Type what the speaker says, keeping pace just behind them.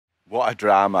What a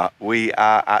drama. We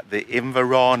are at the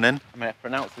Inveronen, am I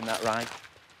pronouncing that right?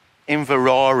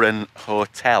 Inveronen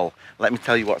Hotel. Let me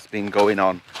tell you what's been going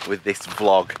on with this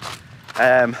vlog.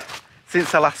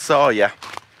 Since I last saw you, a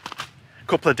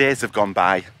couple of days have gone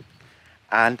by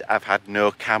and I've had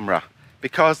no camera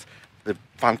because the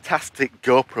fantastic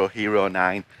GoPro Hero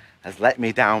 9 has let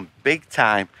me down big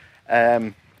time.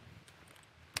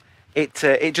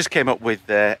 It just came up with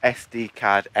the SD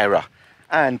card error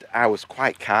and I was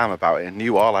quite calm about it. I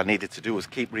knew all I needed to do was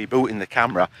keep rebooting the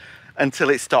camera until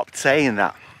it stopped saying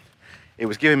that. It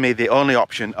was giving me the only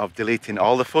option of deleting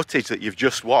all the footage that you've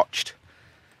just watched.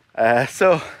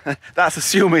 So that's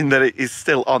assuming that it is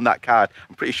still on that card.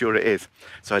 I'm pretty sure it is.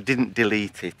 So I didn't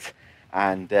delete it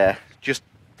and just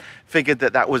figured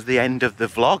that that was the end of the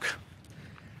vlog.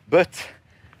 But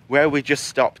where we just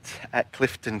stopped at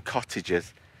Clifton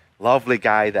Cottages, lovely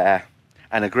guy there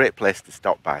and a great place to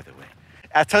stop, by the way.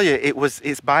 I tell you,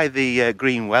 it's by the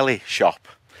Green Welly shop,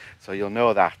 so you'll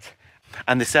know that.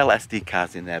 And they sell SD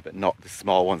cards in there, but not the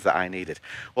small ones that I needed.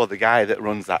 Well, the guy that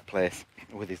runs that place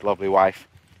with his lovely wife,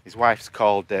 his wife's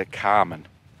called Carmen.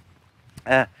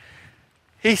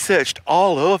 He searched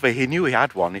all over, he knew he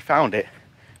had one, he found it,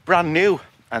 brand new,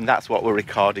 and that's what we're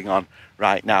recording on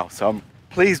right now. So I'm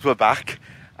pleased we're back,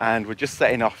 and we're just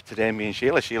setting off today, me and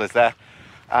Sheila. Sheila's there,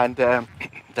 and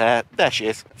there she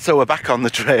is. So we're back on the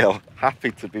trail,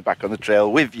 happy to be back on the trail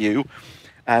with you,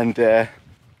 and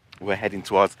we're heading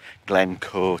towards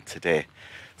Glencoe today.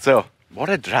 So what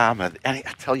a drama, and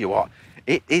I tell you what,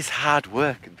 it is hard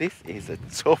work. This is a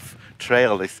tough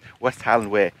trail, this West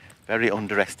Highland Way, very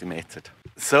underestimated.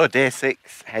 So day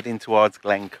 6, heading towards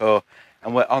Glencoe,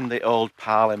 and we're on the old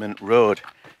Parliament Road.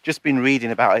 Just been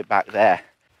reading about it back there.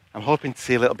 I'm hoping to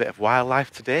see a little bit of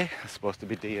wildlife today. There's supposed to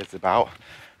be deers about.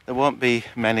 There won't be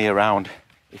many around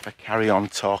if I carry on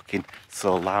talking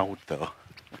so loud though.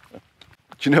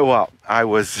 Do you know what?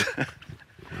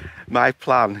 My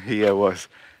plan here was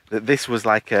that this was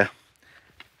like a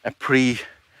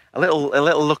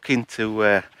little look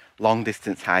into long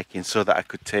distance hiking so that I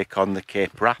could take on the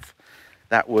Cape Wrath.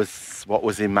 That was what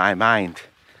was in my mind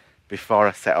before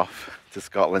I set off to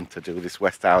Scotland to do this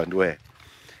West Highland Way.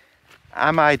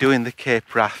 Am I doing the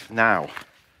Cape Wrath now?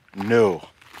 No,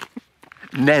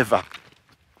 never.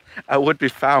 I would be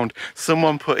found.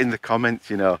 Someone put in the comments,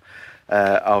 you know,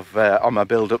 on my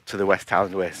build up to the West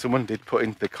Highland Way, someone did put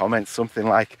into the comments something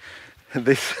like,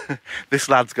 this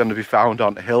lad's going to be found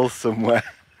on hills somewhere.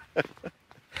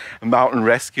 A mountain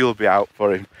rescue will be out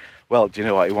for him. Well, do you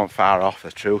know what, he wasn't far off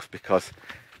the truth, because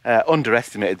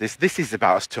underestimated this is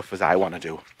about as tough as I want to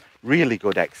do. Really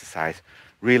good exercise,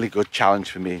 really good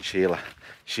challenge for me and Sheila.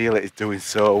 Sheila is doing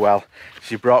so well.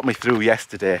 She brought me through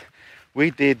yesterday. We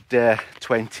did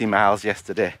 20 miles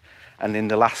yesterday, and in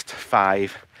the last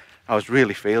 5 I was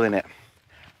really feeling it,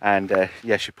 and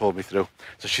yeah, she pulled me through.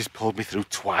 So she's pulled me through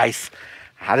twice.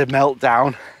 I had a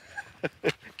meltdown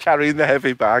carrying the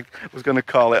heavy bag. I was going to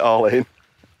call it all in.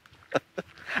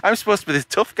 I'm supposed to be this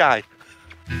tough guy.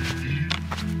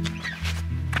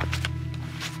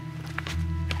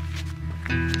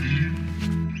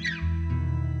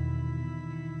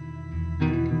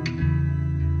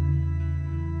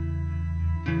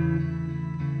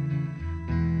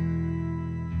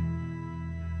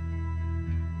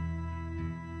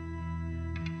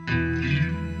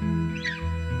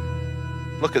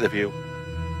 Look at the view.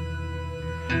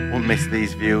 Won't miss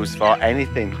these views for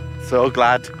anything. So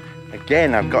glad.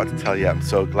 Again, I've got to tell you, I'm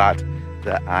so glad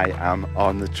that I am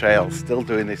on the trail, still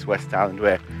doing this West Highland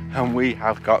Way. And we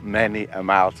have got many a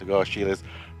mile to go. Sheila's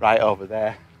right over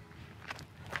there.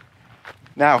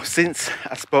 Now, since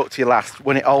I spoke to you last,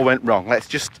 when it all went wrong, let's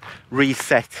just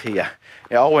reset here.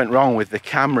 It all went wrong with the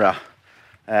camera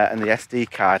and the SD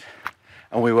card,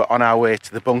 and we were on our way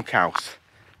to the bunkhouse.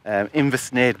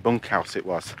 Inversnaid bunkhouse it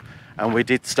was, and we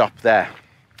did stop there.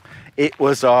 It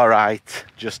was all right,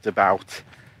 just about.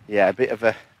 Yeah, a bit of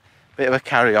a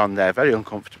carry on there, very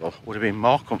uncomfortable. Would have been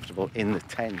more comfortable in the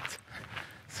tent.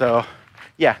 So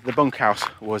yeah, the bunkhouse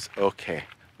was okay,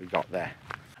 we got there.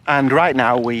 And right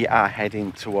now we are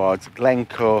heading towards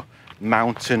Glencoe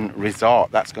Mountain Resort.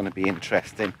 That's going to be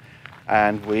interesting.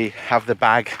 And we have the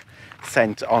bag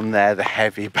sent on there, the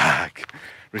heavy bag,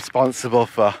 responsible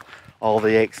for all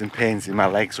the aches and pains in my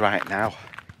legs right now.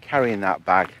 Carrying that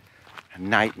bag, a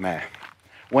nightmare.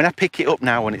 When I pick it up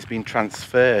now, when it's been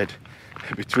transferred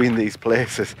between these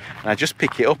places, and I just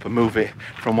pick it up and move it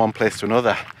from one place to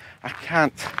another, I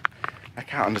can't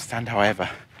understand how I ever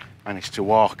managed to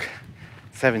walk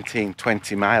 17,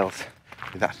 20 miles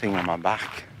with that thing on my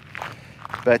back.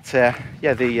 But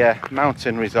yeah, the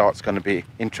mountain resort's going to be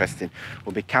interesting.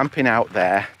 We'll be camping out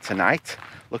there tonight,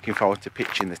 looking forward to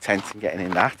pitching the tent and getting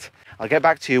in that. I'll get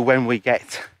back to you when we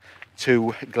get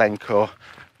to Glencoe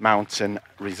Mountain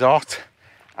Resort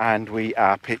and we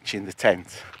are pitching the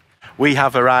tent. We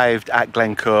have arrived at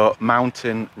Glencoe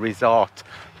Mountain Resort.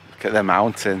 Look at the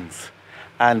mountains.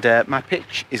 And my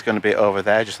pitch is going to be over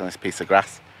there, just on this piece of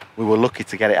grass. We were lucky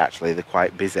to get it actually, they're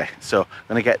quite busy. So I'm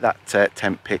going to get that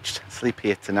tent pitched, sleep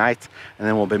here tonight, and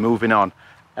then we'll be moving on.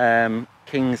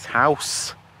 King's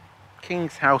House.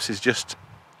 King's House is just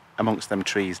amongst them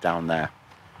trees down there.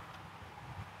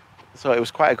 So it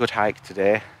was quite a good hike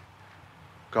today.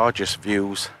 Gorgeous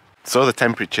views. So the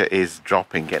temperature is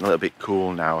dropping, getting a little bit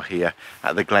cool now here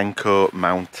at the Glencoe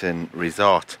Mountain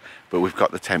Resort. But we've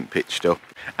got the tent pitched up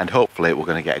and hopefully we're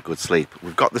going to get a good sleep.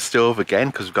 We've got the stove again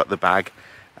because we've got the bag,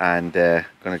 and going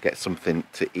to get something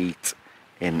to eat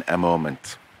in a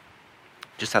moment.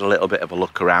 Just had a little bit of a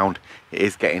look around. It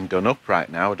is getting done up right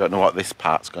now. I don't know what this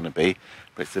part's going to be,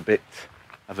 but it's a bit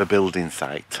of a building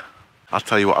site. I'll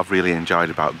tell you what I've really enjoyed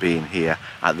about being here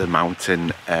at the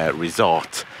mountain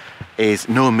resort is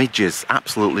no midges,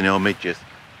 absolutely no midges.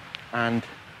 And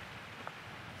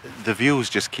the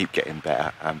views just keep getting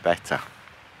better and better.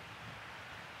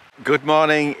 Good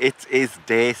morning, it is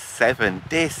day 7.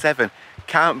 Day 7.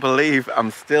 Can't believe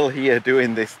I'm still here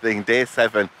doing this thing, day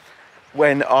 7.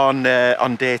 When on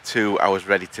day 2 I was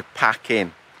ready to pack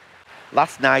in.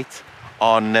 Last night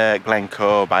on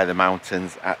Glencoe by the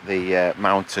mountains at the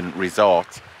mountain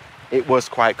resort, it was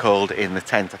quite cold in the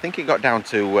tent. I think it got down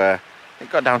to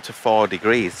 4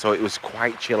 degrees, so it was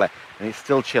quite chilly, and it's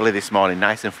still chilly this morning,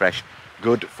 nice and fresh,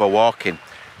 good for walking.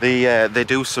 They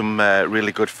do some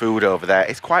really good food over there.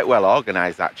 It's quite well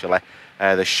organised actually.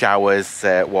 The showers,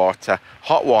 water,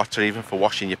 hot water even for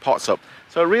washing your pots up.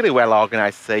 So really well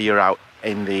organised, say you're out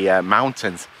in the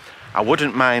mountains. I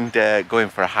wouldn't mind going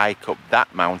for a hike up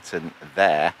that mountain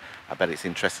there. I bet it's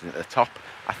interesting at the top.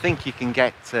 I think you can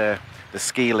get the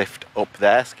ski lift up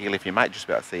there. Ski lift, you might just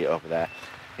be able to see it over there.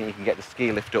 I think you can get the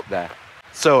ski lift up there.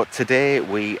 So today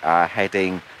we are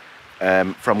heading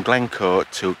from Glencoe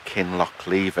to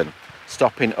Kinlochleven,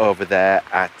 stopping over there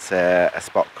at a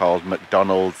spot called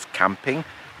McDonald's Camping,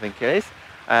 I think it is.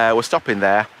 We're stopping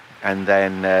there, and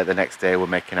then the next day we're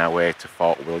making our way to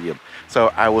Fort William. So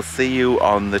I will see you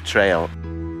on the trail.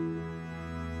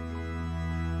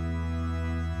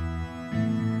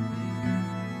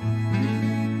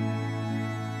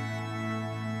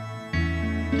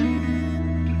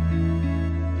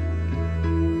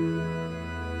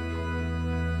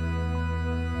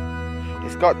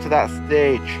 It's got to that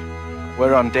stage.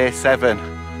 We're on day 7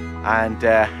 and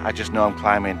I just know I'm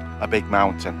climbing a big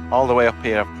mountain. All the way up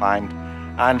here I've climbed,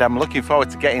 and I'm looking forward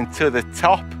to getting to the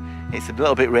top. It's a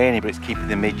little bit rainy, but it's keeping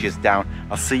the midges down.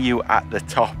 I'll see you at the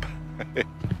top.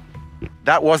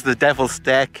 That was the Devil's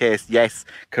Staircase, yes,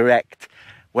 correct.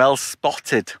 Well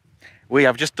spotted. We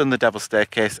have just done the Devil's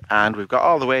Staircase and we've got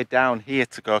all the way down here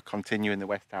to go continuing the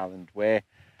West Highland Way.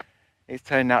 It's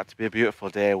turned out to be a beautiful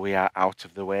day. We are out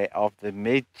of the way of the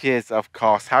midges, of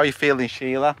course. How are you feeling,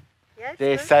 Sheila? Yes,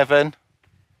 day good. 7.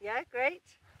 Yeah, great.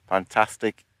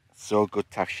 Fantastic. So good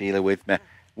to have Sheila with me.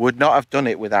 Would not have done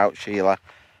it without Sheila.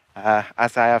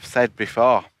 As I have said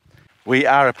before, we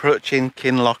are approaching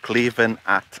Kinlochleven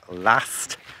at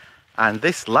last. And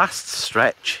this last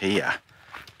stretch here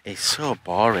is so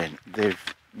boring.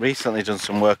 They've recently done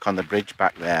some work on the bridge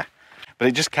back there, but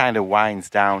it just kind of winds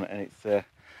down, and it's a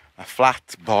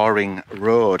flat, boring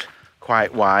road,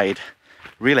 quite wide,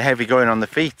 really heavy going on the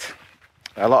feet,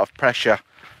 a lot of pressure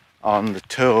on the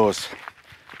toes.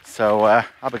 So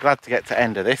I'll be glad to get to the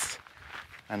end of this,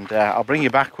 and I'll bring you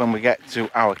back when we get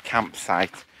to our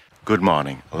campsite. Good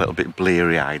morning. A little bit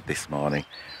bleary-eyed this morning.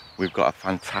 We've got a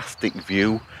fantastic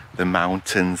view, the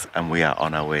mountains, and we are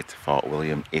on our way to Fort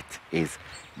William. It is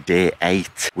day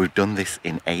 8. We've done this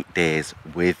in 8 days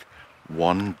with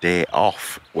 1 day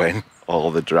off when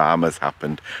all the dramas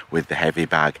happened with the heavy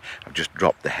bag. I've just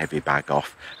dropped the heavy bag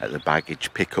off at the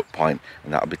baggage pickup point,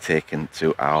 and that'll be taken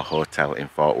to our hotel in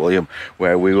Fort William,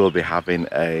 where we will be having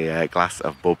a glass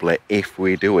of bubbly if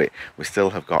we do it. We still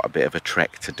have got a bit of a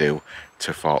trek to do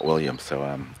to Fort William, so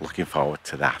I'm looking forward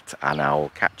to that, and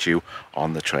I'll catch you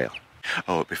on the trail.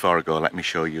 Oh, before I go, let me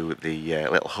show you the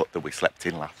little hut that we slept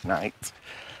in last night.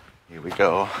 Here we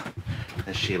go.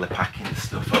 There's Sheila packing the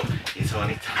stuff up. It's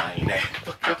only tiny.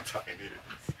 Look how tiny it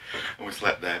is. And we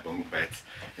slept there, bunk beds.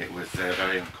 It was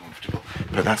very uncomfortable.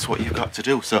 But that's what you've got to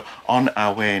do. So on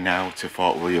our way now to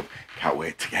Fort William. Can't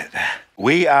wait to get there.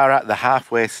 We are at the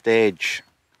halfway stage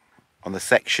on the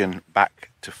section back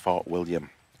to Fort William.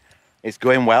 It's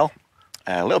going well.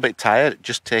 A little bit tired.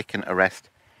 Just taking a rest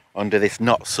under this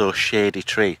not so shady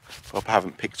tree. Hope I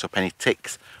haven't picked up any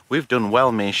ticks we've done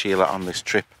well, me and Sheila, on this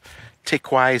trip.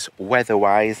 Tick-wise,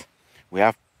 weather-wise, we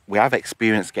have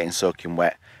experienced getting soaking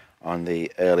wet on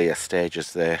the earlier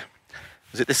stages there.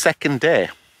 Was it the second day?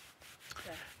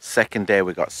 Yeah. Second day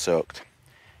we got soaked.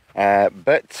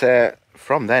 But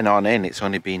from then on in, it's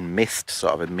only been mist,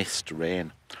 sort of a mist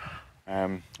rain.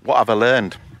 What have I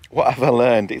learned? What have I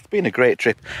learned? It's been a great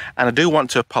trip, and I do want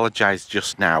to apologise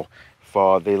just now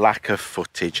for the lack of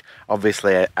footage.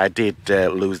 Obviously, I did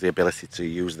lose the ability to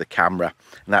use the camera,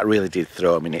 and that really did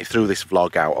throw me. It threw this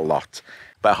vlog out a lot,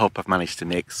 but I hope I've managed to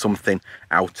make something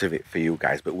out of it for you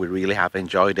guys. But we really have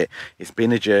enjoyed it. It's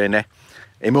been a journey,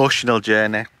 emotional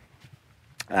journey,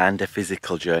 and a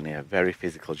physical journey, a very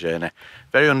physical journey,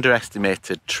 very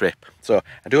underestimated trip. So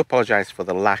I do apologise for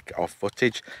the lack of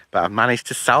footage, but I've managed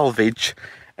to salvage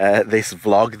this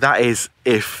vlog. That is,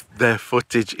 if the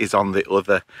footage is on the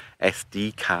other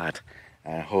SD card.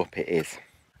 I hope it is.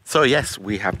 So yes,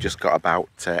 we have just got about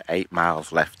 8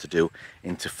 miles left to do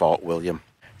into Fort William.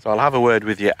 So I'll have a word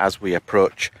with you as we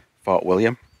approach Fort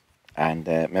William, and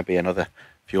maybe another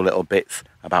few little bits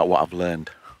about what I've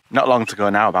learned. Not long to go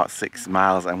now, about 6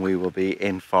 miles, and we will be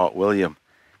in Fort William.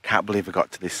 Can't believe I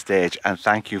got to this stage, and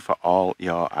thank you for all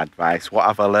your advice. What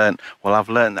have I learned? Well, I've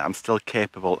learned that I'm still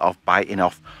capable of biting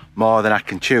off more than I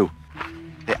can chew.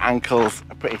 The ankles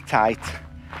are pretty tight,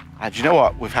 and you know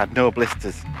what? We've had no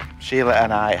blisters. Sheila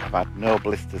and I have had no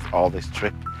blisters all this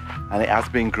trip, and it has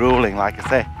been grueling. Like I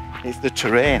say, it's the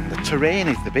terrain. The terrain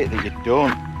is the bit that you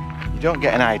don't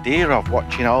get an idea of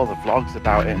watching all the vlogs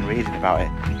about it and reading about it.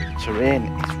 The terrain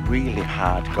is really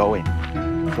hard going.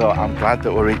 So I'm glad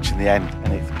that we're reaching the end,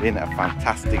 and it's been a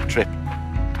fantastic trip.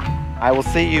 I will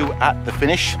see you at the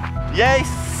finish.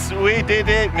 Yes, we did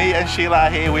it. Me and Sheila are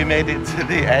here. We made it to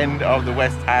the end of the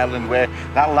West Highland Way.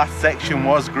 That last section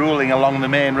was grueling along the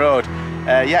main road.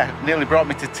 Yeah, nearly brought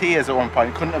me to tears at one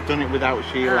point. Couldn't have done it without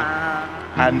Sheila.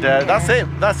 And that's it.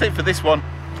 That's it for this one.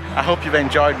 I hope you've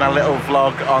enjoyed my little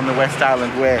vlog on the West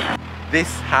Highland Way.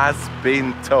 This has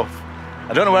been tough.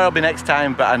 I don't know where I'll be next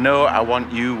time, but I know I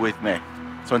want you with me.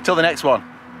 So until the next one,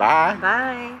 bye.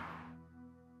 Bye.